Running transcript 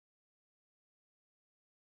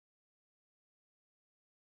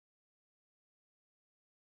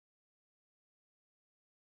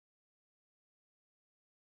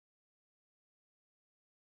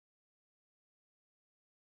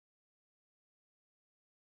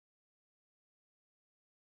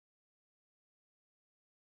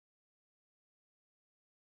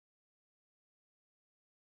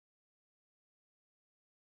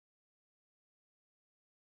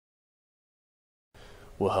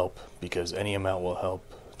will help, because any amount will help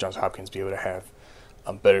Johns Hopkins be able to have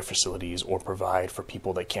better facilities or provide for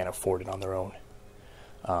people that can't afford it on their own.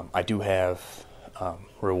 I do have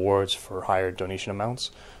rewards for higher donation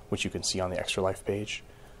amounts, which you can see on the Extra Life page,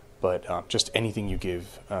 but just anything you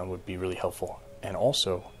give would be really helpful. And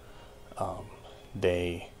also,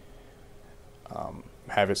 they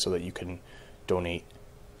have it so that you can donate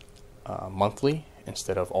monthly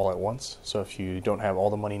instead of all at once. So if you don't have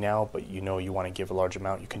all the money now, but you know you want to give a large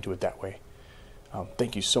amount, you can do it that way.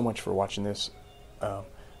 Thank you so much for watching this.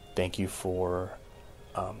 Thank you for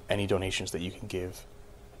any donations that you can give,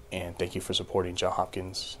 and thank you for supporting Johns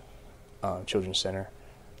Hopkins Children's Center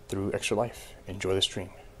through Extra Life. Enjoy the stream.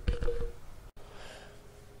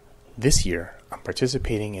 This year, I'm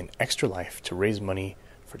participating in Extra Life to raise money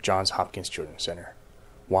for Johns Hopkins Children's Center.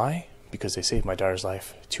 Why? Because they saved my daughter's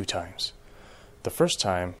life 2 times. The first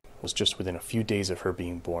time was just within a few days of her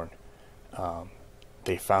being born.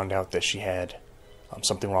 They found out that she had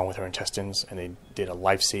something wrong with her intestines, and they did a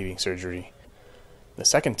life-saving surgery. The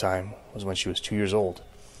second time was when she was 2 years old,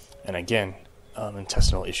 and again,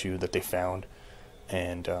 intestinal issue that they found,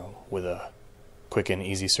 and with a quick and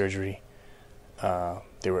easy surgery,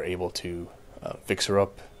 they were able to fix her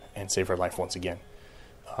up and save her life once again.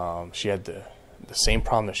 She had the same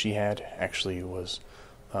problem that she had, actually was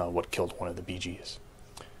what killed one of the BGs.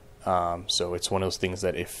 So it's one of those things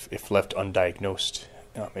that if left undiagnosed,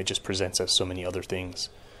 it just presents as so many other things.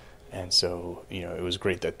 And so, it was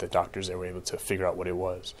great that the doctors there were able to figure out what it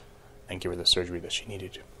was and give her the surgery that she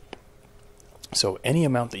needed. So any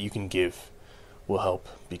amount that you can give will help,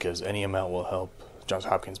 because any amount will help Johns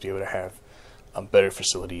Hopkins be able to have better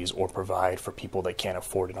facilities or provide for people that can't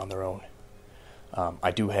afford it on their own.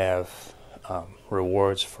 I do have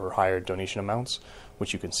rewards for higher donation amounts,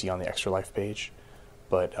 which you can see on the Extra Life page,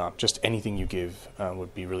 but just anything you give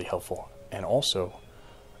would be really helpful. And also,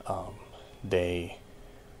 they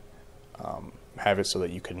have it so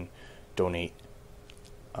that you can donate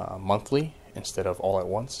monthly instead of all at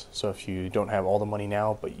once. So if you don't have all the money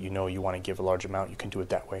now, but you know you want to give a large amount, you can do it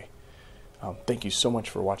that way. Thank you so much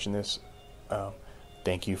for watching this.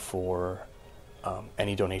 Thank you for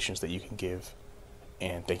any donations that you can give,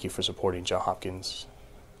 and thank you for supporting Johns Hopkins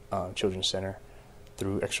Children's Center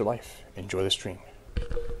through Extra Life. Enjoy the stream.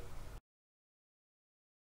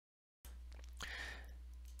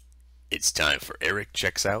 It's time for Eric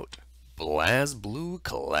Checks Out BlazBlue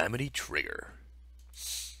Calamity Trigger.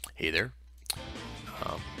 Hey there.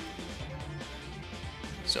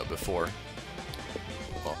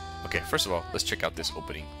 Okay, first of all, let's check out this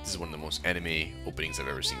opening. This is one of the most anime openings I've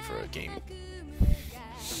ever seen for a game.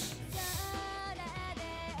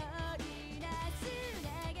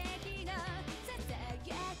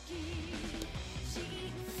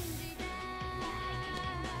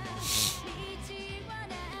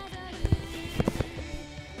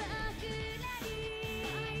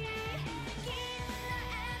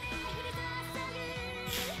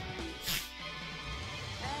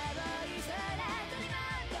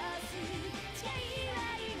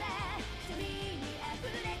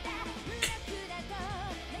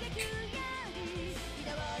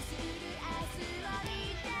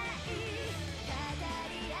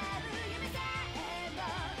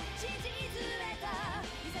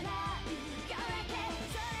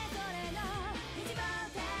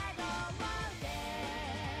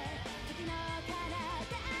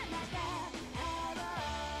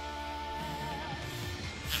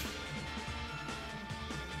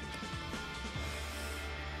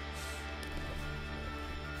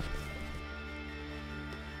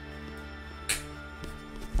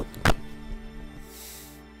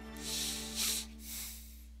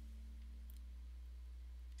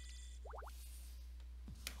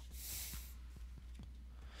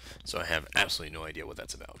 So I have absolutely no idea what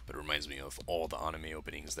that's about, but it reminds me of all the anime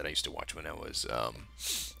openings that I used to watch when I was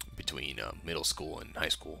between middle school and high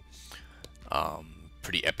school.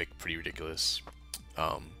 Pretty epic, pretty ridiculous.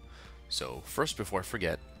 So first, before I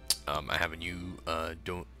forget, I have a new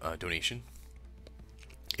donation.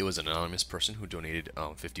 It was an anonymous person who donated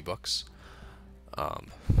 50 bucks. I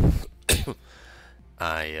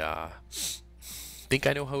think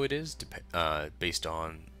I know how it is based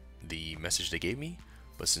on the message they gave me.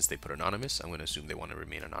 But since they put anonymous, I'm going to assume they want to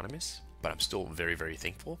remain anonymous. But I'm still very, very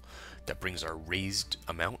thankful. That brings our raised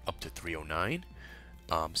amount up to 309.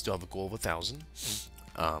 Still have a goal of 1,000.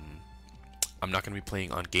 I'm not going to be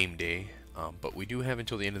playing on game day, but we do have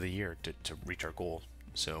until the end of the year to reach our goal.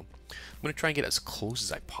 So I'm going to try and get as close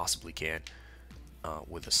as I possibly can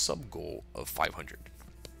with a sub goal of 500.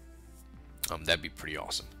 That'd be pretty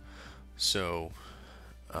awesome. So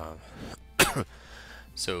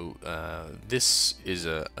So this is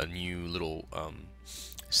a new little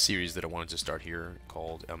series that I wanted to start here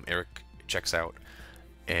called Eric Checks Out,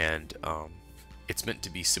 and it's meant to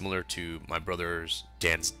be similar to my brother's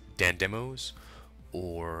Dan Demos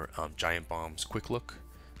or Giant Bomb's Quick Look.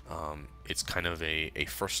 It's kind of a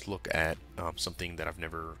first look at something that I've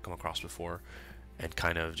never come across before, and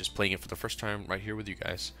kind of just playing it for the first time right here with you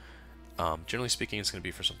guys. Generally speaking, it's going to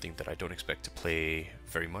be for something that I don't expect to play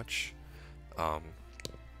very much.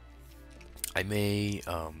 I may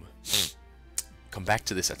come back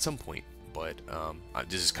to this at some point, but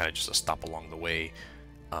this is kind of just a stop along the way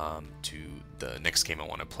to the next game I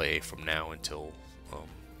want to play from now until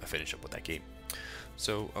I finish up with that game.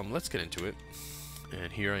 So let's get into it.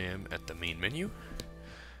 And here I am at the main menu,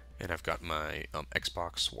 and I've got my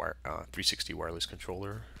Xbox 360 wireless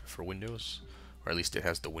controller for Windows, or at least it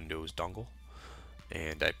has the Windows dongle,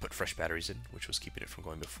 and I put fresh batteries in, which was keeping it from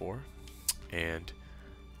going before. And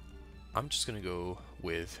I'm just gonna go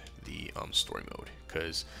with the story mode,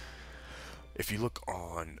 because if you look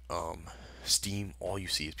on Steam, all you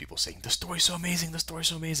see is people saying the story's so amazing, the story's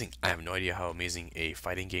so amazing. I have no idea how amazing a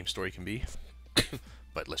fighting game story can be,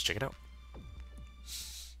 but let's check it out.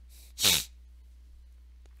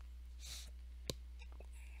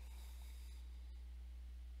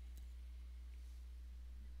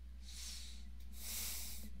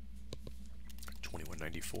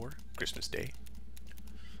 $21.94, Christmas Day.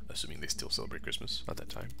 Assuming they still celebrate Christmas at that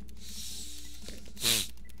time.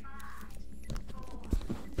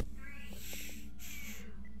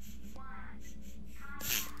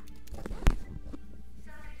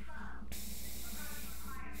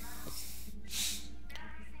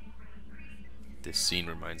 This scene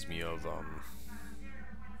reminds me of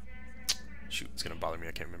shoot, it's gonna bother me,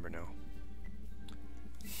 I can't remember now.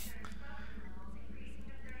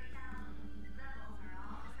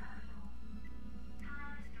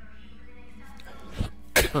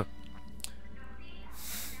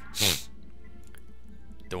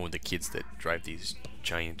 The one with the kids that drive these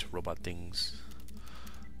giant robot things.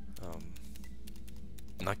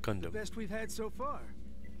 Not Gundam. The best we've had so far.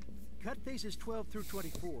 Cut phases 12 through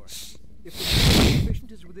 24. If the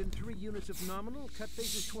coefficient is within 3 units of nominal, cut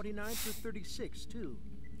phases 29 through 36 too.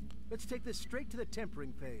 Let's take this straight to the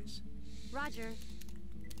tempering phase. Roger.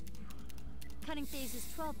 Cutting phases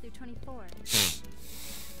 12 through 24.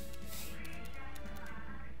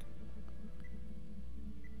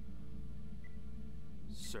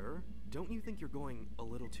 Sir, don't you think you're going a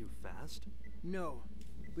little too fast? No.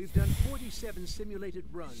 We've done 47 simulated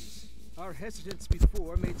runs. Our hesitance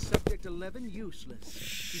before made Subject 11 useless.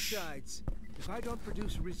 Besides, if I don't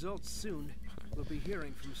produce results soon, we'll be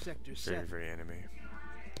hearing from Sector 7. Very anime.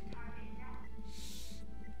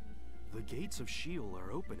 The gates of Sheol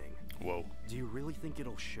are opening. Whoa. Do you really think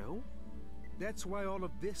it'll show? That's why all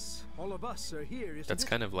of this, all of us are here, isn't That's it?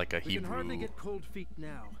 kind of like a We Hebrew. can hardly get cold feet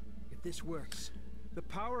now. If this works, the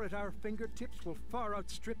power at our fingertips will far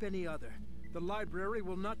outstrip any other. The library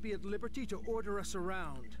will not be at liberty to order us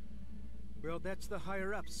around. Well, that's the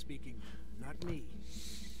higher-ups speaking, not me.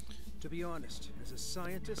 To be honest, as a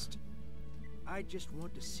scientist, I just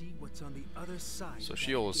want to see what's on the other side. So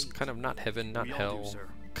Sheol is kind of not heaven, not We all hell, do, sir.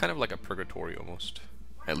 kind of like a purgatory almost.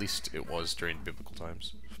 At least it was during biblical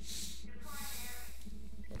times.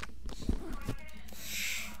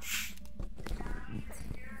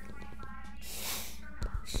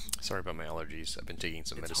 Sorry about my allergies. I've been taking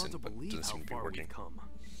some It's medicine, hard to but it believe doesn't how seem to be far working. we've come.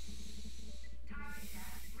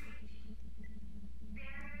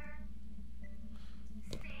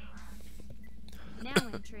 Now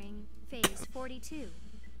entering phase 42.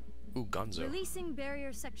 Ooh, Gonzo. Releasing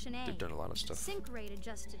barrier section A. They've done a lot of stuff. Sync rate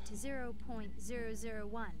adjusted to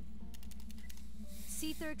 0.001.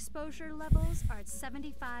 Seether exposure levels are at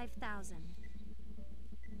 75,000.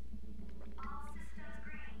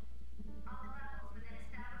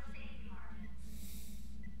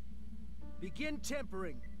 Begin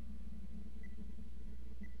tempering.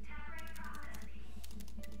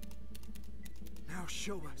 Now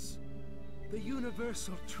show us the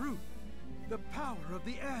universal truth, the power of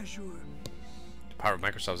the Azure. The power of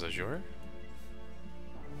Microsoft's Azure?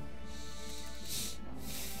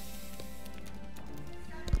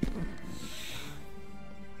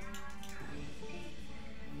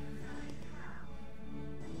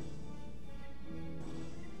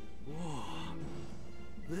 Whoa.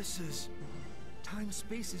 This is...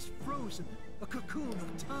 Time-space is frozen. A cocoon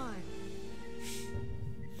of time.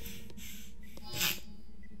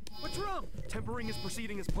 What's wrong? Tempering is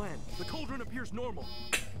proceeding as planned. The cauldron appears normal.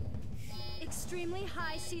 Extremely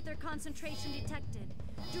high Seether concentration detected.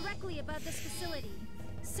 Directly above this facility.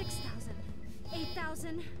 6,000,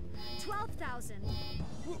 8,000, 12,000.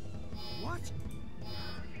 What?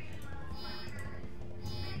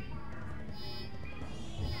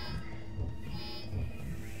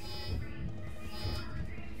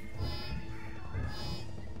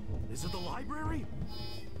 Is it the library?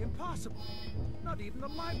 Impossible. Not even the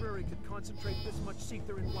library could concentrate this much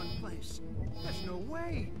ether in one place. There's no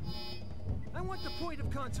way. I want the point of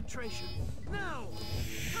concentration. Now!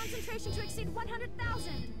 Concentration to exceed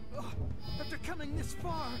 100,000. After coming this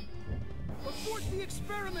far, abort the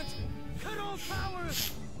experiment! Cut all power!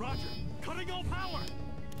 Roger, cutting all power!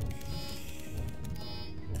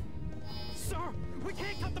 Sir, we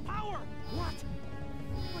can't cut the power! What?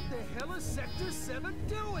 What the hell is Sector 7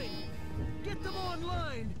 doing? Get them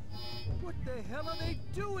online! What the hell are they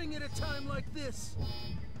doing at a time like this?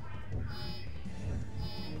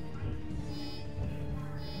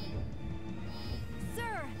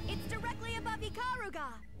 Sir, it's directly above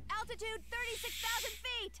Ikaruga. Altitude 36,000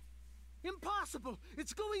 feet. Impossible!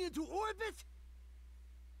 It's going into orbit?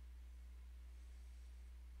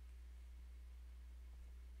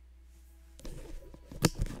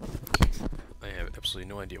 I have absolutely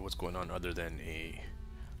no idea what's going on other than a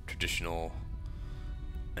traditional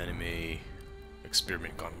anime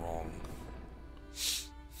experiment gone wrong.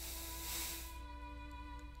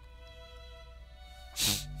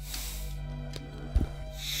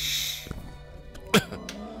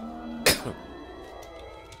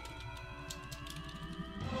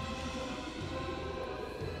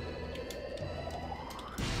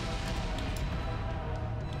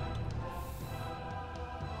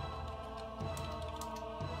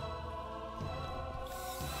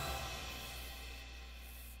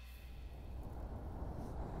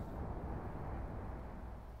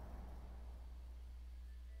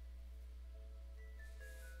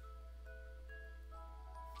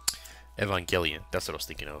 Evangelion, that's what I was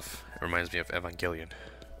thinking of. It reminds me of Evangelion.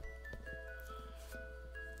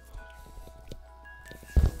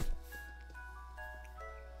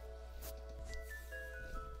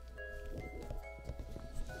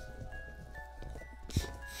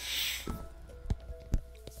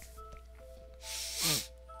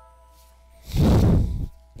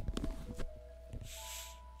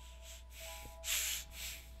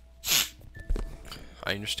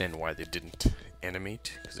 I understand why they didn't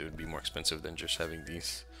animate, because it would be more expensive than just having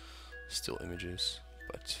these still images,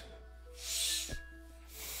 but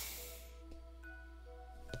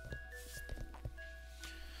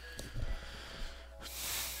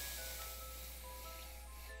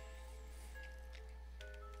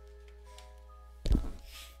I'm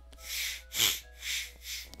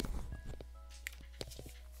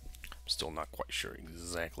still not quite sure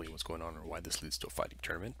exactly what's going on or why this leads to a fighting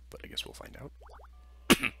tournament, but I guess we'll find out.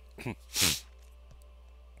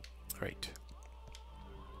 Right.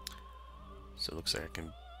 So it looks like I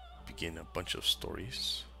can begin a bunch of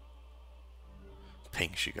stories. Peng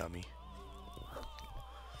Shigami.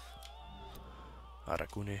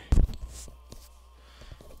 Arakune.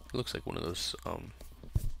 It looks like one of those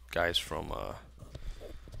guys from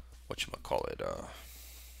whatchamacallit,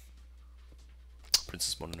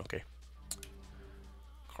 Princess Mononoke.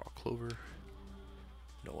 Carl Clover.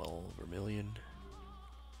 Noelle Vermillion.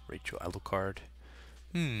 Rachel Alucard.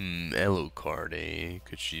 Alucard, eh?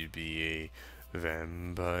 Could she be a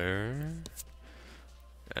vampire?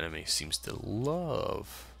 Anime seems to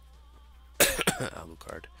love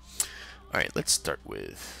Alucard. Alright, let's start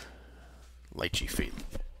with Lychee Failing.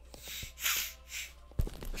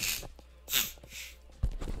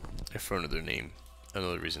 And for another name,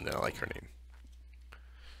 another reason that I like her name.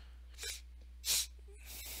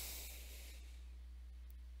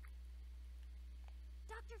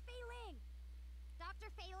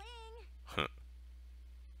 Huh.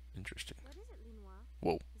 Interesting. What is it, Linois?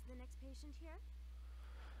 Whoa. Is the next patient here?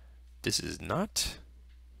 This is not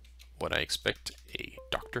what I expect a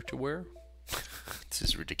doctor to wear. This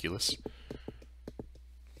is ridiculous.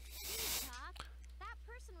 Doc, that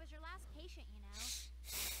person was your last patient, you know.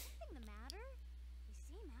 Anything the matter? You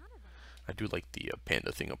seem out of it. I do like the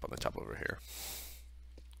panda thing up on the top of her hair.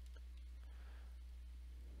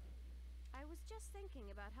 I was just thinking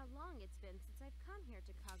about how long it's been since I've come here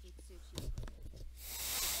to Kagutsuchi.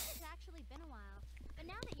 It's actually been a while. But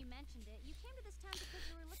now that you mentioned it, you came to this town because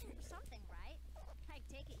you were looking for something, right? I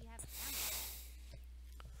take it you haven't found it.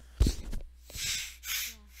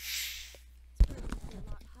 Yeah. It's proved to be a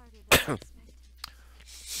lot harder than I expected.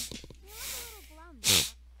 You look a little glum,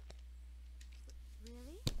 Doc.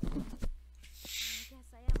 Really? Well, I guess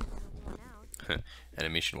I am a little worn out.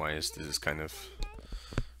 Animation wise, this is kind of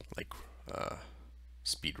like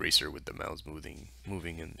Speed Racer with the mouths moving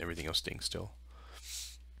and everything else staying still.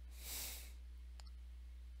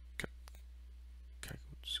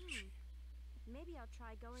 I'll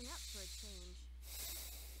try going up for a change.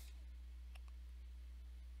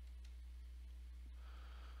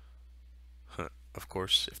 Huh. Of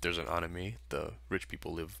course, if there's an anime, the rich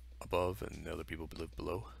people live above and the other people live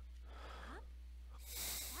below. Huh?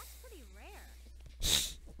 That's pretty rare.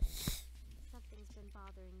 Something's been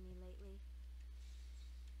bothering me lately.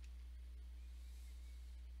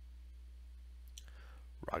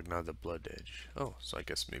 Ragnar the Blood Edge. Oh, so I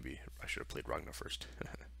guess maybe I should have played Ragnar first.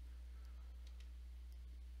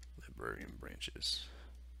 Librarian branches.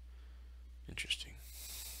 Interesting.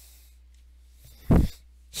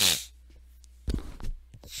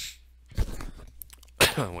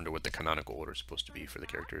 I wonder what the canonical order is supposed to be for the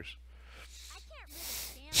characters. I can't really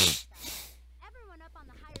stand this stuff. Everyone up on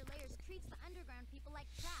the higher layers treats the underground people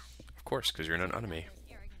like trash. Of course, because you're in an anime.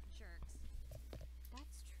 Those arrogant jerks.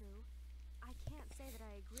 That's true. I can't say that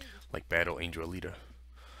I agree with Like Battle Angel Alita.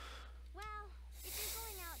 Well, if you're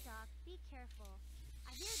going out, Doc, be careful.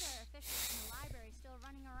 I hear there are officials in the library still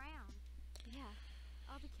running around. Yeah,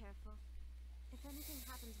 I'll be careful. If anything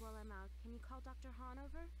happens while I'm out, can you call Dr. Hahn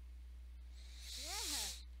over?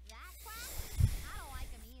 Yeah, that quack? I don't like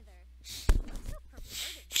him either. He's so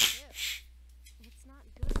perverted, too. It's not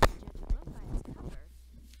good to judge a book by its cover.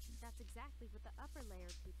 That's exactly what the upper layer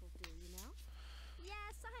people do, you know?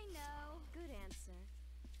 Yes, I know. Good answer.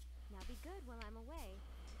 Now be good while I'm away.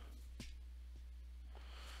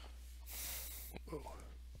 Whoa.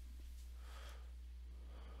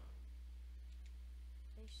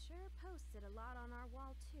 They sure posted a lot on our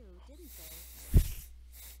wall too, didn't they?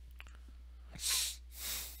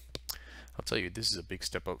 I'll tell you, this is a big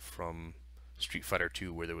step up from Street Fighter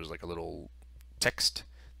 2, where there was like a little text,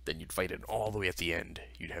 then you'd fight it all the way at the end.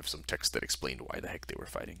 You'd have some text that explained why the heck they were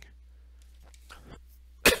fighting.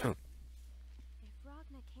 If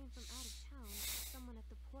Ragnar came from out of town, someone at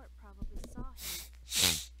the port probably saw him.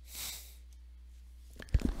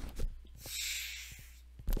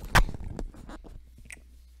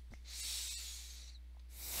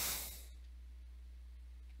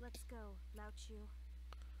 Let's go, Lao Chu.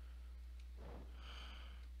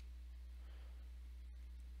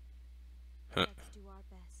 Huh. Let's do our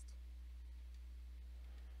best.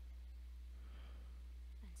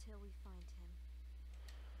 Until we find him.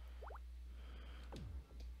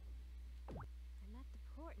 I'm at the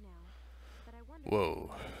port now, but I wonder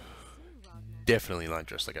Whoa. if I've seen Ragnar. Definitely not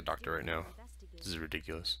dressed like a doctor right now. Investigate. This is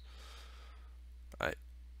ridiculous. I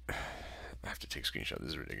have to take a screenshot. This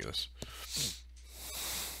is ridiculous.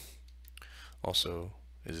 Also,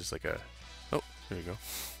 is this like a... Oh, there you go.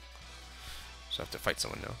 So I have to fight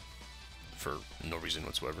someone now. For no reason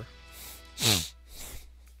whatsoever.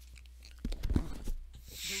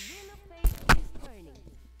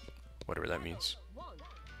 Whatever that means.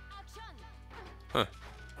 Huh.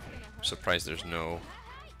 I'm surprised there's no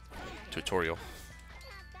tutorial.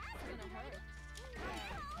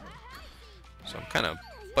 So I'm kind of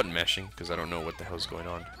button mashing because I don't know what the hell's going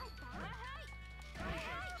on.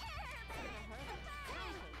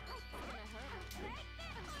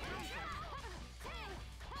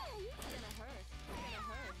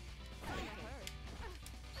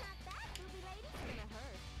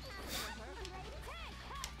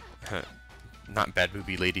 Not bad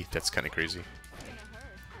booby lady, that's kind of crazy.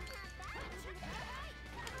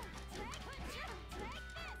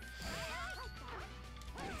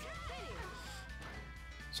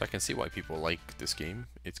 So I can see why people like this game.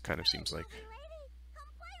 It kind of seems like...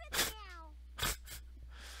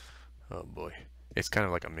 Oh boy. It's kind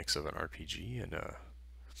of like a mix of an RPG and a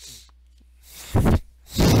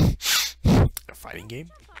fighting game.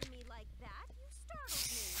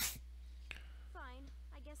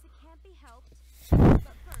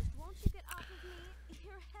 But first, won't you get off of me?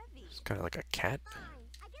 You're heavy. It's kind of like a cat. Fine.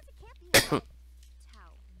 I guess it can't be helped.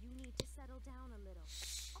 Tao, you need to settle down a little.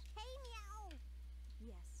 Okay, meow.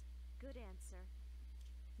 Yes, good answer.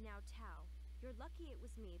 Now, Tao, you're lucky it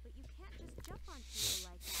was me, but you can't just jump on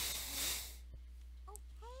people like that, okay?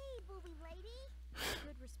 Okay, booby lady.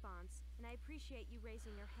 Good response, and I appreciate you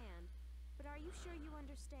raising your hand. But are you sure you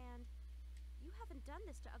understand? You haven't done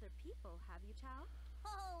this to other people, have you, Tao?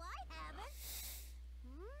 Oh, I haven't.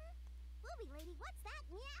 Booby lady, what's that?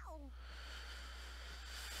 Meow.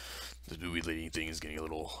 The booby lady thing is getting a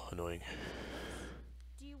little annoying.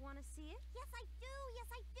 Do you want to see it? Yes, I do.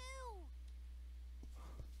 Yes, I do.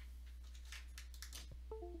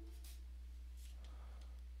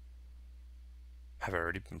 Have I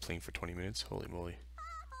already been playing for 20 minutes? Holy moly.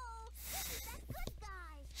 Oh, this is that good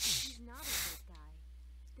guy. He's not a good guy.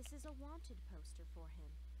 This is a wanted poster for him.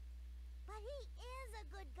 But he is a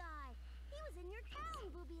good guy. He was in your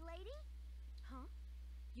town, booby lady. Huh?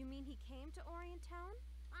 You mean he came to Orient Town?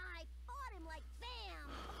 I fought him like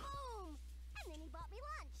bam, boom, and then he bought me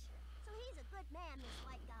lunch. So he's a good man, this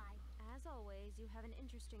white guy. As always, you have an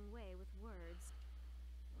interesting way with words.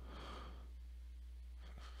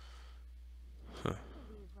 I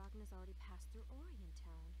believe Ragna's already passed through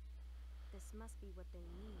Orientown. This must be what they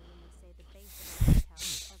mean when they say the base of the lighthouse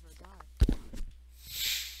is ever dark.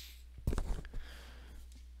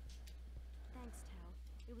 Thanks, Tao.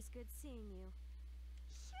 It was good seeing you.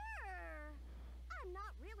 Sure. I'm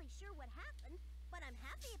not really sure what happened, but I'm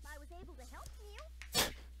happy if I was able to help you.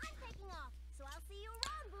 I'm taking off, so I'll see you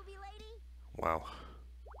around, booby lady. Wow.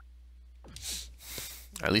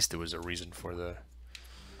 At least there was a reason for the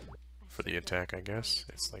attack, I guess.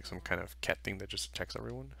 It's like some kind of cat thing that just attacks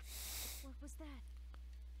everyone. What was that?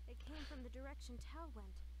 It came from the direction Tao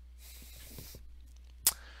went.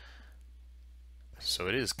 So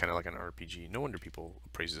it is kind of like an RPG. No wonder people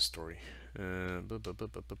praise this story. Let's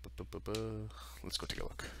go take a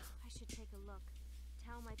look. I should take a look.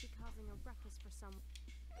 Tao might be causing a ruckus for some.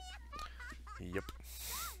 Yep.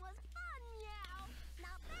 That was fun, meow.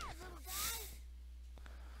 Not bad, little guy.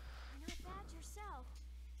 Not bad yourself.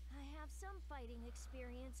 I have some fighting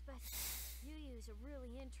experience, but you use a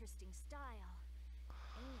really interesting style.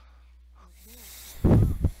 And you're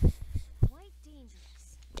very quite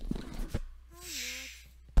dangerous. I knew it.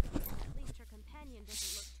 At least her companion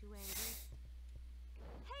doesn't look too angry.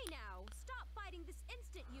 Hey now! Stop fighting this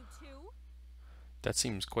instant, you two! That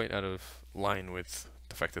seems quite out of line with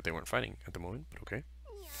the fact that they weren't fighting at the moment, but okay.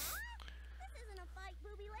 Meow. This isn't a fight,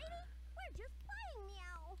 booby lady. We're just playing,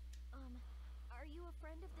 meow. Are you a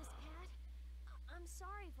friend of this cat? I'm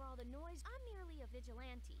sorry for all the noise. I'm merely a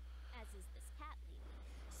vigilante, as is this cat lady.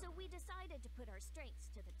 So we decided to put our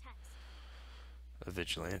strengths to the test. A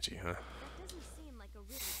vigilante, huh? That doesn't seem like a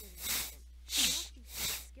really good reason. You must be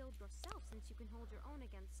quite skilled yourself since you can hold your own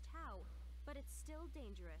against Tao, but it's still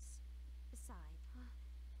dangerous. Besides,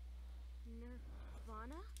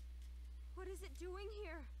 Nirvana? What is it doing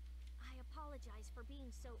here? I apologize for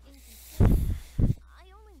being so inconsiderate. I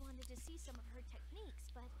only wanted to see some of her techniques,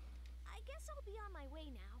 but I guess I'll be on my way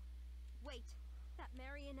now. Wait, that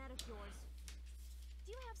marionette of yours.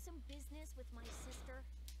 Do you have some business with my sister?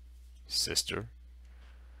 Sister?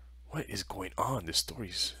 What is going on? This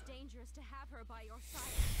story's... It's dangerous to have her by your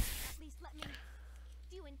side. At least let me...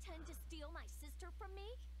 Do you intend to steal my sister from me?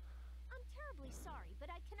 I'm terribly sorry, but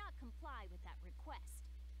I cannot comply with that request.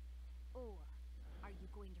 Or are you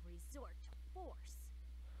going to resort to force?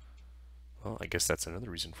 Well, I guess that's another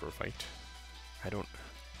reason for a fight. I don't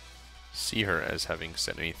see her as having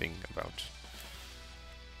said anything about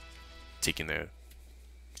taking the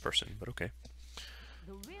person, but okay.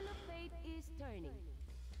 The wheel of fate is turning.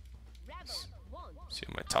 Rebel, one. See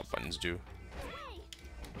what my top buttons do.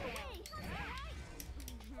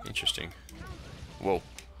 Interesting. Whoa.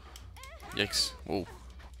 Yikes. Whoa.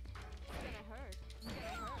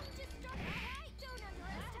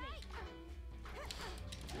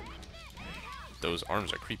 Those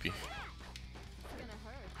arms are creepy.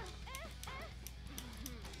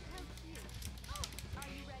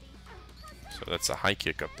 So that's a high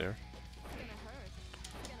kick up there.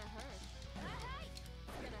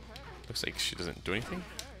 Looks like she doesn't do anything.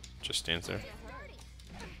 Just stands there.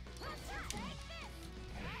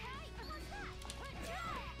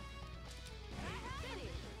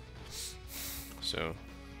 So,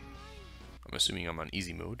 I'm assuming I'm on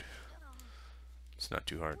easy mode. It's not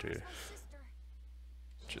too hard to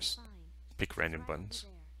just pick random buttons.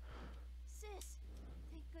 Sis,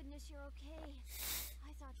 thank goodness you're okay.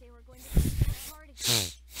 I thought they were going to break my heart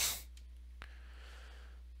again.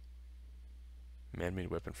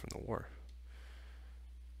 Man-made weapon from the war.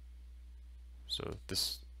 So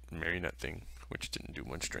this marionette thing, which didn't do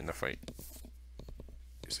much during the fight,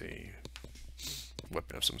 is a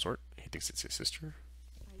weapon of some sort. He thinks it's his sister.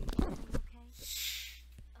 Are you doing okay?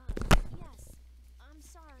 Yes. I'm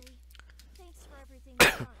sorry. Thanks for everything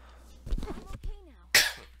you've done. I'm okay now.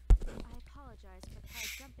 I apologize for Kai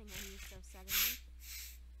jumping on you so suddenly.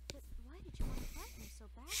 But why did you want to fight me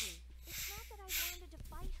so badly? It's not that I wanted to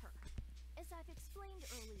fight her. As I've explained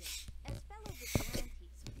earlier, as fellow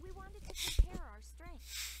vigilantes, we wanted to compare our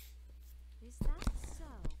strengths. Is that so?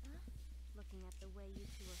 Looking at the way you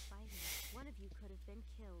two were fighting, one of you could have been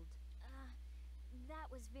killed. That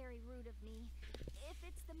was very rude of me. If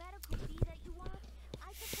it's the medical fee that you want, I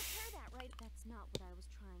could prepare that right. That's not what I was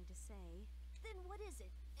trying to say. Then what is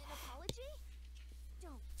it? An apology?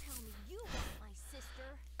 Don't tell me you want my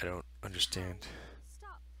sister. I don't understand.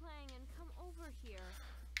 Stop playing and come over here.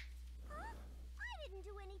 Huh? I didn't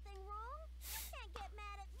do anything wrong. You can't get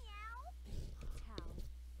mad at Meow. Tao,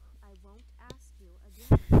 I won't ask you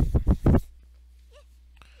again.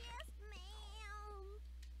 Yes,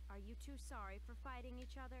 two sorry for fighting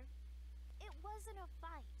each other? It wasn't a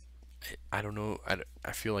fight. I don't know.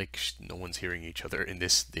 I feel like no one's hearing each other in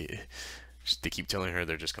this. They keep telling her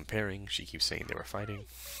they're just comparing. She keeps saying they were fighting.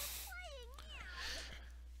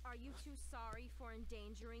 Are you two sorry for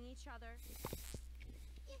endangering each other?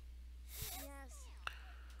 Yes.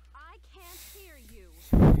 I can't hear you.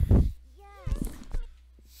 Yes.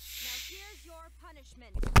 Now here's your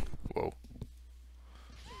punishment. Whoa.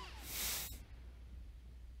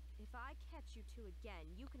 If I catch you two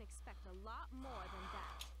again, you can expect a lot more than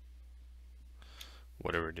that.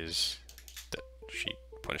 Whatever it is that she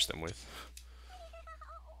punished them with.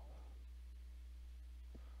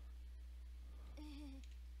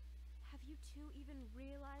 Have you two even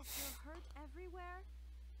realized you're hurt everywhere?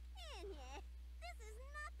 This is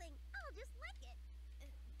nothing. I'll just lick it.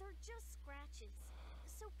 They're just scratches.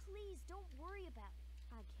 So please don't worry about it.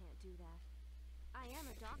 I can't do that. I am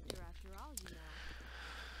a doctor after all, you know.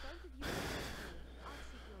 Both of you can help me. I'll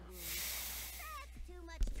treat your wounds. That's too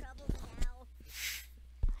much trouble now.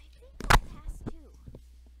 I think I'll pass too.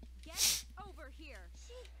 Get over here.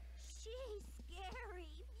 She's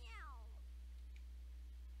scary. Meow.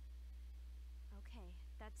 Okay,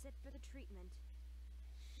 that's it for the treatment.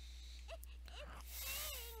 It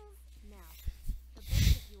stings. Now, the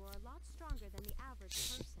both of you are a lot stronger than the average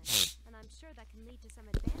person, and I'm sure that can lead to some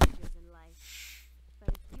advantages in life.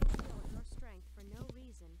 But if you wield your strength for no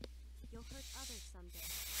reason, you'll hurt others someday,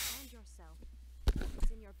 and yourself.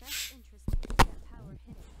 It's in your best interest to keep that power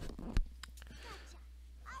hidden. Gotcha.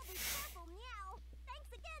 I'll be careful, meow.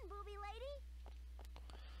 Thanks again, booby lady.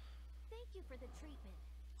 Thank you for the treatment.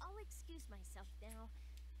 I'll excuse myself now.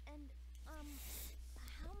 And,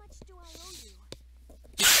 how much do I owe you?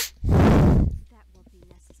 That won't be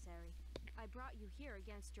necessary. I brought you here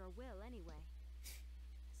against your will anyway.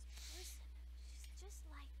 This person, she's just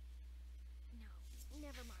like... No,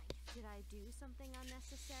 never mind. Did I do something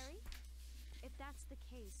unnecessary? If that's the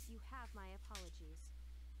case, you have my apologies.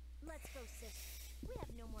 Let's go, sis. We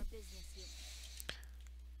have no more business here.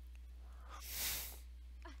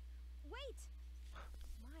 Wait!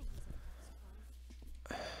 Mine was a close one.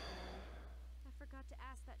 I forgot to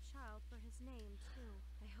ask that child for his name, too.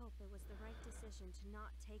 I hope it was the right decision to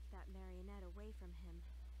not take that marionette away from him.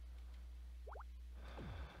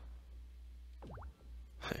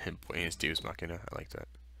 Him pointing his Deus Machina. I like that.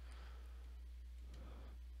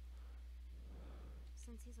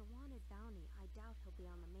 Since he's a wanted bounty, I doubt he'll be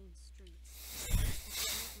on the main streets. I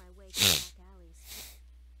should make my way to back alleys.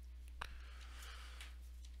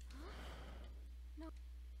 Huh? No.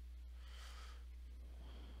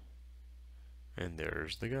 And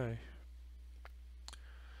there's the guy.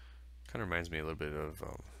 Kind of reminds me a little bit of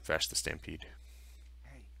Vash the Stampede.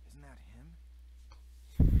 Hey, isn't that him?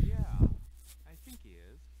 Yeah, I think he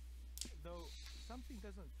is. Though something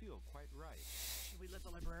doesn't feel quite right. Should we let the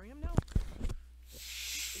librarian know?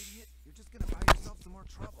 Idiot, you're just gonna buy yourself some more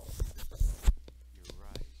trouble. You're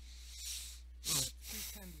right. Let's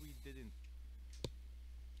pretend we didn't.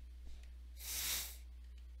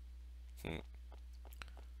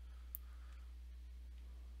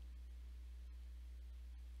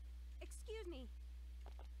 Excuse me.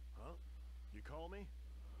 Huh? You call me?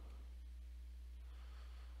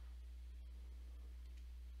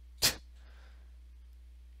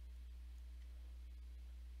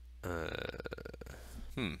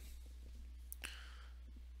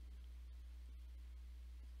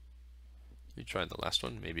 You tried the last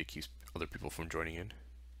one. Maybe it keeps other people from joining in.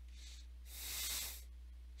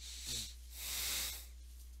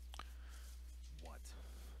 What?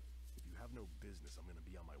 If you have no business, I'm gonna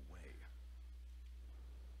be on my way.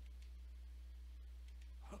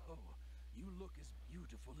 Oh, you look as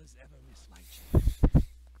beautiful as ever, Miss Lightshade.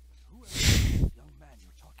 Who else young man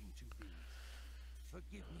you're talking to be?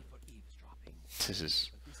 Forgive me for eavesdropping. This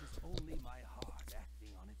is... But this is only my heart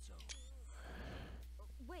acting on its own.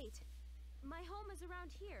 Wait. My home is around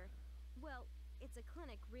here. Well, it's a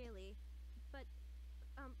clinic, really. But,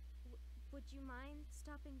 would you mind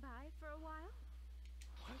stopping by for a while?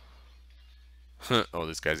 What? Oh,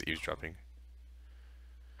 this guy's eavesdropping.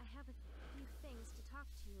 I have a few things to talk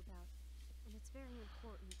to you about, and it's very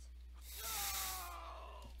important.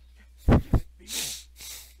 Can it be?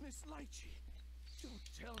 Miss Lightshade, don't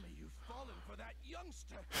tell me you've fallen for that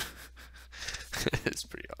youngster. It's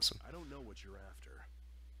pretty awesome. I don't know what you're after,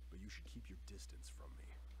 but you should keep your distance from me.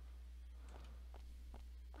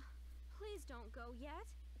 Please don't go yet.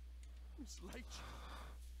 Miss Lightshade,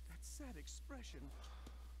 that sad expression.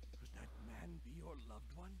 Could that man be your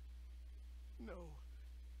loved one? No,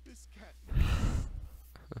 this can't be.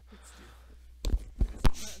 But still, it is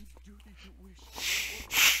a man's duty to wish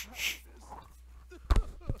for happiness.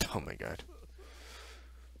 Oh my god.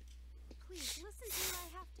 Please, listen to what I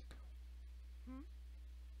have to...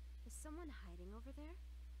 Is someone hiding over there?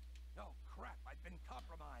 Oh crap, I've been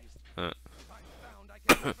compromised. Huh. If I'm found, I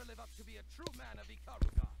can never live up to be a true man of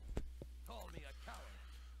Ikaruga. Call me a coward,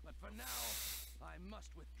 but for now, I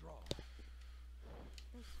must withdraw.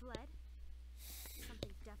 They fled?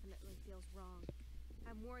 Something definitely feels wrong.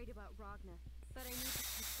 I'm worried about Ragna, but I need to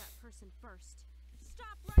catch that person first.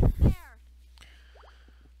 Stop right there!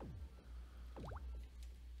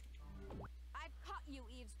 I've caught you,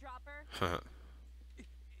 eavesdropper.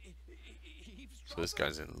 So this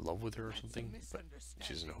guy's in love with her or something, but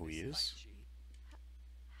she doesn't know who he is.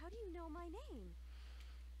 How do you know my name?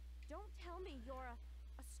 Don't tell me you're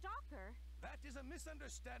a stalker. That is a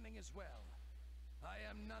misunderstanding as well. I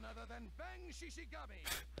am none other than Bang Shishigami.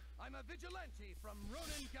 I'm a vigilante from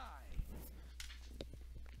Ronin Gai.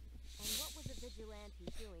 And what was a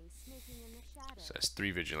vigilante doing sneaking in the shadows? So that's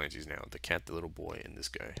 3 vigilantes now. The cat, the little boy, and this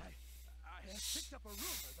guy. I have picked up a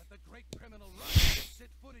rumor that the great criminal Ragna will set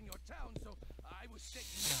foot in your town, so I was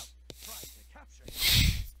staking out, trying to capture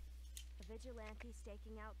him. A vigilante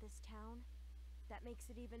staking out this town? That makes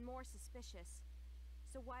it even more suspicious.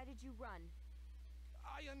 So why did you run?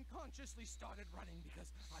 I unconsciously started running because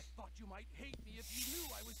I thought you might hate me if you knew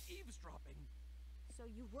I was eavesdropping. So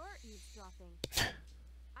you were eavesdropping.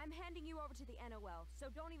 I'm handing you over to the NOL, so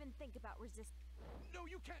don't even think about resisting. No,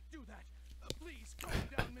 you can't do that. Please calm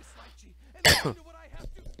down, Miss Lychee, and listen to what I have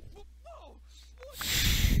to. Whoa! What?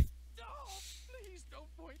 Oh, please don't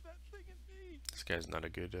point that thing at me. This guy's not a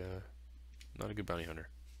good bounty hunter.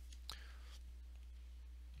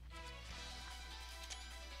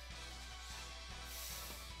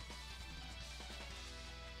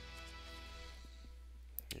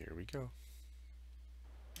 Here we go.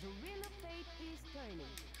 The wheel of fate is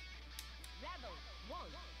turning. Rebel 1,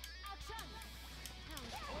 action!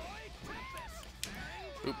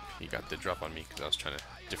 Oop, he got the drop on me because I was trying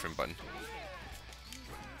a different button.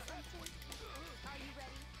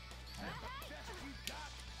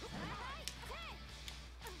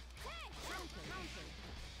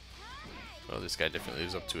 Well, this guy definitely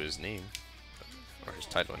lives up to his name, or his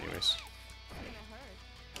title anyways.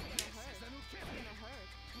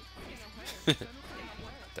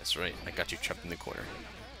 That's right, I got you trapped in the corner.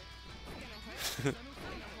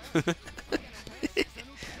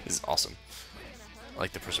 This is awesome. I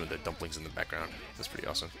like the person with the dumplings in the background. That's pretty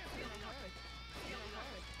awesome.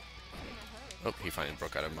 Oh, he finally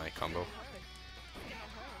broke out of my combo.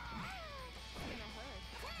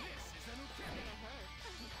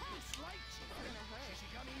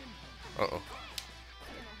 Uh-oh.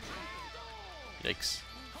 Yikes.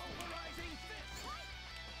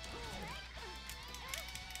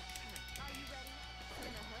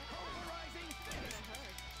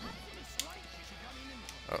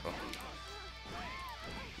 Uh-oh.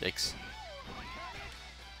 Yikes.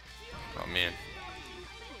 Oh, man.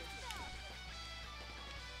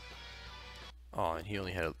 Oh, and he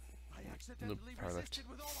only had a little power left.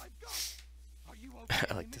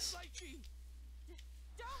 I like this.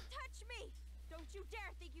 Don't touch me! Don't you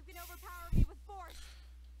dare think you can overpower me with force!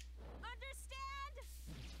 Understand?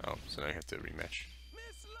 Oh, so now I have to rematch.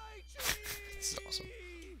 This is awesome.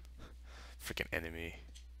 Freaking enemy.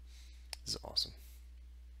 This is awesome.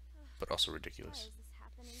 But also ridiculous. Why is this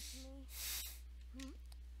happening to me?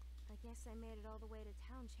 I guess I made it all the way to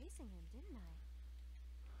town chasing him, didn't I?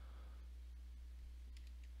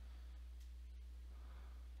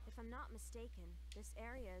 If I'm not mistaken, this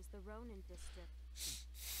area is the Ronin district.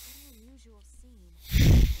 What an unusual scene.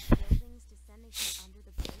 Buildings descending from under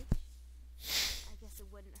the bridge? I guess it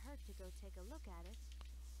wouldn't hurt to go take a look at it.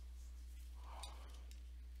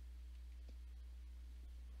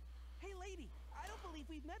 Hey lady, I don't believe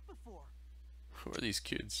we've met before. Who are these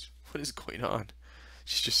kids? What is going on?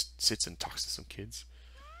 She just sits and talks to some kids.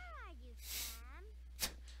 Where are you from?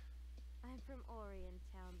 I'm from Orient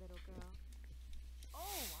Town, little girl.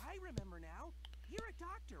 Oh, I remember now. You're a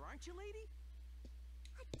doctor, aren't you, lady?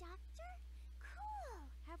 A doctor? Cool.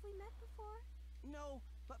 Have we met before? No,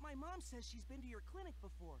 but my mom says she's been to your clinic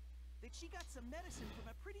before. That she got some medicine from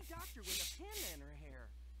a pretty doctor with a panda in her hair.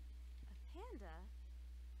 A panda?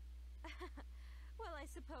 Well, I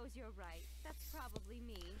suppose you're right. That's probably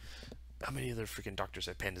me. How many other freaking doctors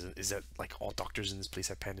have pandas in? Is that like all doctors in this place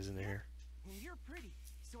have pandas in their hair? And you're pretty,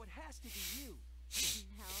 so it has to be you.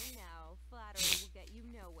 No, flattery will get you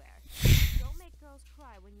nowhere. Don't make girls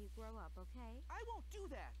cry when you grow up, okay? I won't do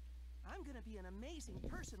that. I'm gonna be an amazing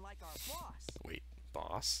person like our boss. Wait,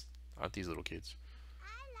 boss? Aren't these little kids?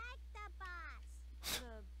 I like the boss.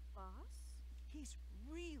 The boss? He's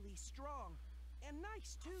really strong and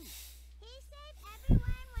nice too. He saved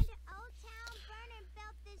everyone when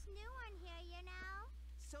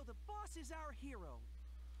the boss is our hero.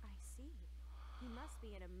 I see. He must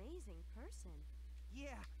be an amazing person.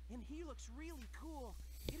 Yeah, and he looks really cool.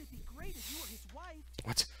 It'd be great if you were his wife.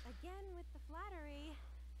 What? Again with the flattery.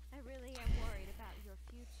 I really am worried about your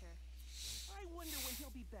future. I wonder when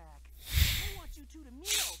he'll be back. I want you two to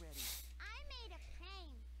meet already. I made a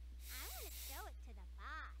frame. I want to show it to the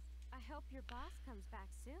boss. I hope your boss comes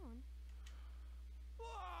back soon.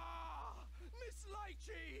 Ah, Miss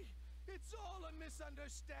Lychee! It's all a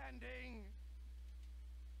misunderstanding.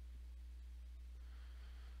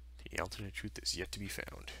 The alternate truth is yet to be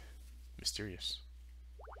found. Mysterious.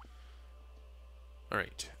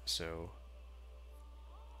 Alright, so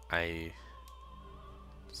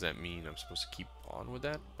does that mean I'm supposed to keep on with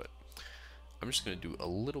that? But I'm just going to do a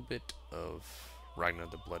little bit of Ragnar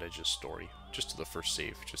the Blood Edge's story, just to the first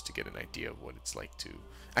save, just to get an idea of what it's like to...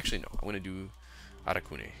 Actually, no, I'm going to do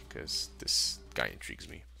Arakune, because this guy intrigues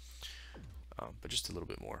me. But just a little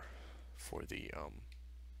bit more for the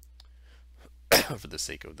for the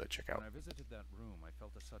sake of the checkout. When I visited that room, I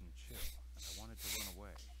felt a sudden chill, and I wanted to run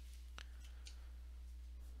away.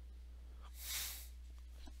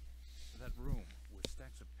 That room, with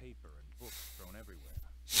stacks of paper and books thrown everywhere,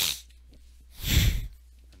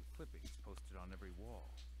 and clippings posted on every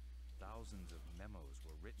wall. Thousands of memos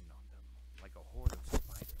were written on them, like a horde of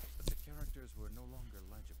spiders, but the characters were no longer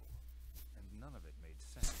legible, and none of it made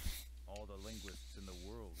sense. All the linguists in the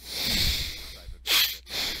world deciphered the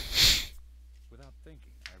script. Without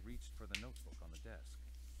thinking, I reached for the notebook on the desk.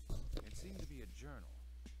 It seemed to be a journal.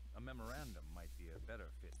 A memorandum might be a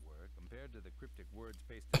better fit word compared to the cryptic words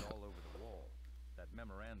pasted all over the wall. That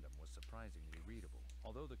memorandum was surprisingly readable.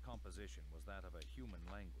 Although the composition was that of a human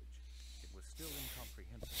language, it was still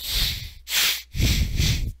incomprehensible.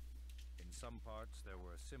 In some parts, there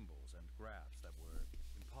were symbols and graphs that were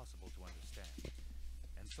impossible to understand.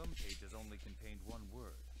 And some pages only contained one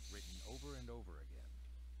word, written over and over again.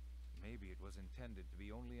 Maybe it was intended to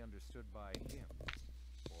be only understood by him,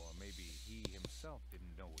 or maybe he himself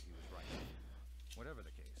didn't know what he was writing. Whatever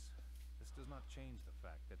the case, this does not change the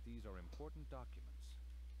fact that these are important documents,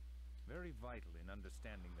 very vital in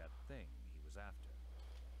understanding that thing he was after.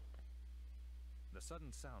 The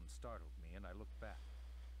sudden sound startled me, and I looked back.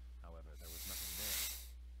 However, there was nothing there,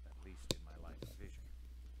 at least in my line of vision.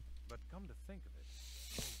 But come to think of it,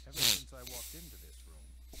 ever since I walked into this room,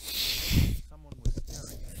 someone was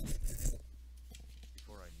staring at me.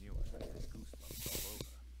 Before I knew it, I had goosebumps all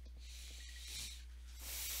over.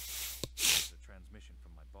 It was a transmission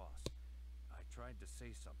from my boss. I tried to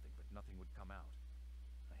say something, but nothing would come out.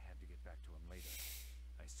 I had to get back to him later.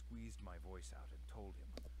 I squeezed my voice out and told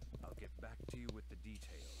him, "I'll get back to you with the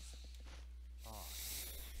details." Odd.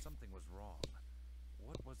 Something was wrong.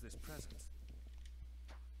 What was this presence?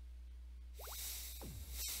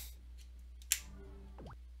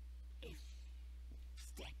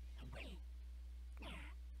 Step away.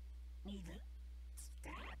 Neither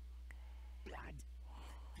stab. Blood.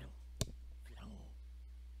 Flow.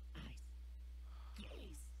 Eyes.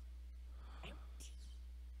 Gaze.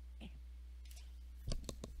 Empty.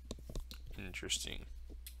 Interesting.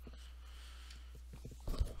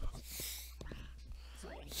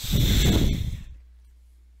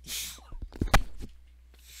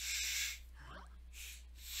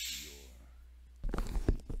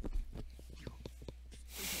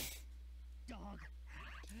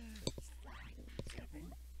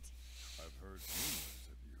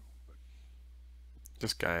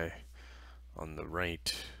 This guy on the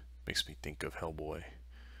right makes me think of Hellboy.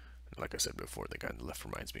 Like I said before, the guy on the left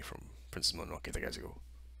reminds me from Princess Mononoke. The guys go.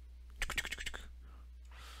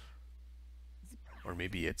 Or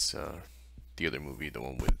maybe it's the other movie, the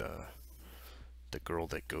one with the girl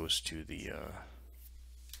that goes to the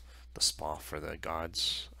spa for the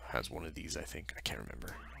gods. Has one of these, I think. I can't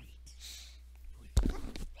remember.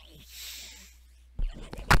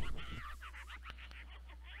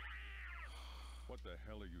 What the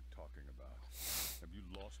hell are you talking about? Have you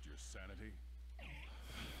lost your sanity?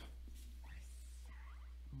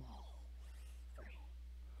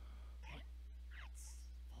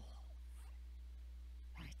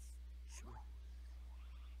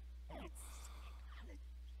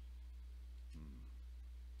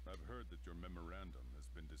 I've heard that your memorandum has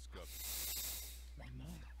been discovered. My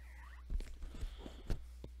mom.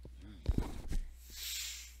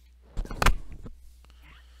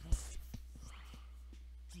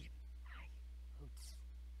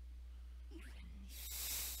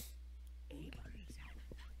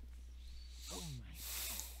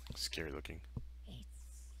 Scary looking.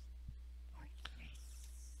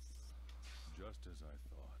 Just as I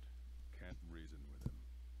thought. Can't reason with him.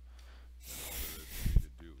 And all there is for me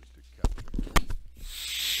to do is to capture him.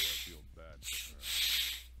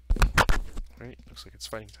 looks like it's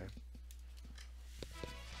fighting time.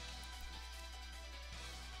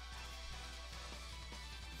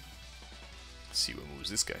 Let's see what moves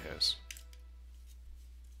this guy has.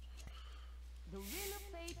 The wheel of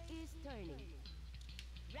fate is turning.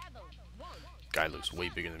 Rebel, one. Guy looks way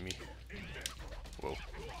bigger than me. Whoa.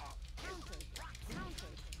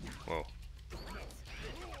 Whoa.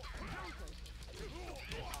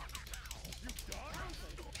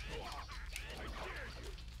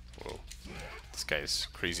 Whoa. This guy's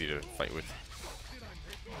crazy to fight with.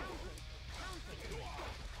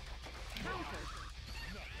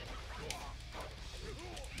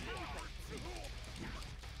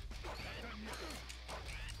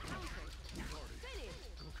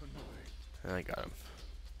 I got him.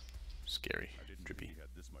 Scary. I didn't Drippy. think he had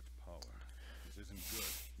this much power. This isn't good.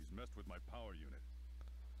 He's messed with my power unit.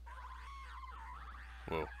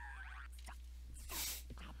 Whoa.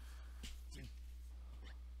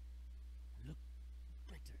 Look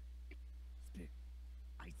better. Spear.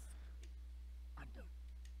 Ice. Under.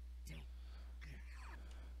 Take.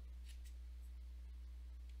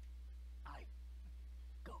 I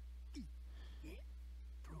go deep. Yeah.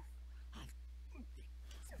 Proof.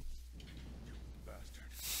 You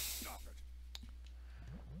bastard. Stop it.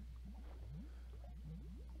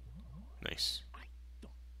 Nice. I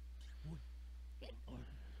don't wood in order.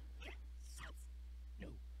 Such no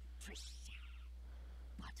nutrition.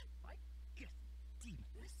 But I guess deep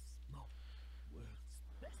this small world's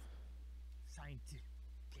best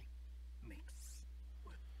scientific mix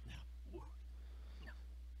with now word. No.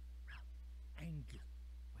 Angle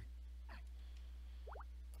when I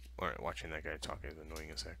Alright, watching that guy talk is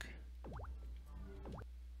annoying as heck.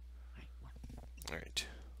 Alright.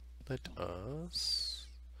 Let us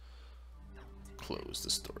close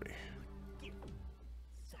the story.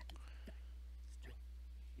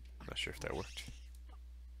 Not sure if that worked.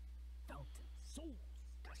 Let's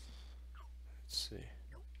see.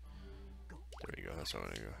 There we go, that's where I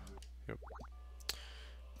want to go. Yep.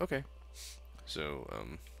 Okay. So,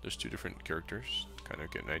 there's two different characters. Kind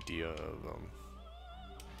of get an idea of,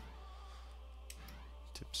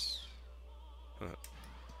 tips.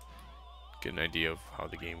 Get an idea of how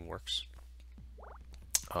the game works.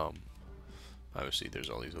 Obviously there's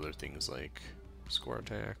all these other things like score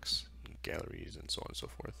attacks, and galleries, and so on and so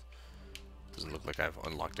forth. Doesn't look like I've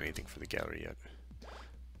unlocked anything for the gallery yet.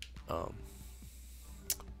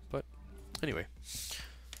 But anyway,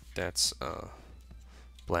 that's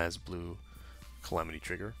BlazBlue Calamity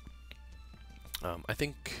Trigger. I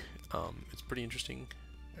think it's pretty interesting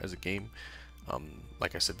as a game.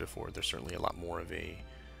 Like I said before, there's certainly a lot more of a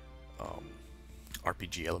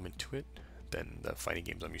RPG element to it than the fighting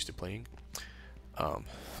games I'm used to playing.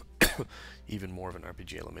 Even more of an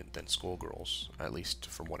RPG element than Skullgirls, at least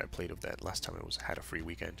from what I played of that last time it had a free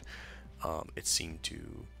weekend. It seemed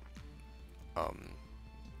to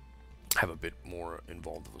have a bit more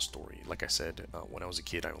involved of a story. Like I said, when I was a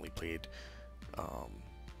kid, I only played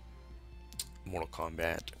Mortal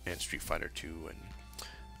Kombat and Street Fighter 2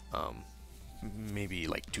 and maybe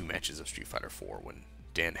like 2 matches of Street Fighter 4 when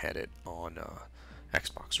Dan had it on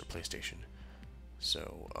Xbox or PlayStation.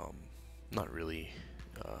 So not really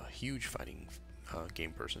a huge fighting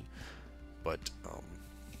game person, but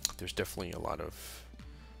there's definitely a lot of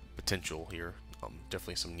potential here.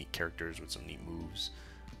 Definitely some neat characters with some neat moves,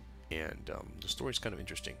 and the story's kind of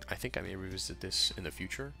interesting. I think I may revisit this in the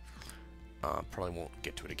future. Probably won't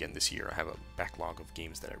get to it again this year. I have a backlog of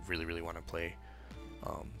games that I really want to play,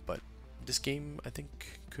 but this game I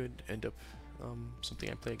think could end up something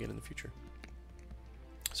I play again in the future.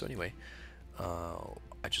 So anyway,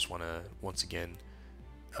 I just want to once again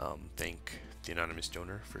thank the anonymous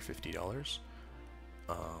donor for $50.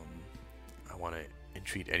 I want to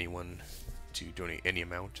entreat anyone to donate any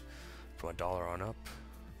amount from $1 on up.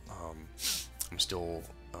 I'm still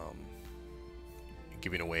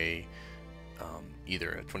giving away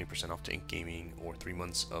either a 20% off to Ink Gaming or 3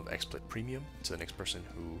 months of XSplit Premium to the next person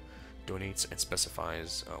who donates and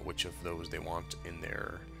specifies which of those they want in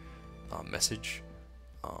their message.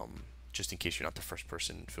 Just in case you're not the first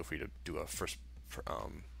person, feel free to do a first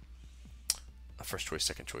choice,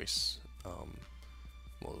 second choice.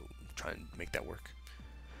 We'll try and make that work.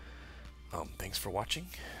 Thanks for watching.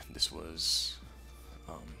 This was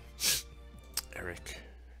Eric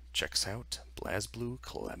checks out BlazBlue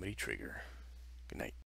Calamity Trigger. Good night.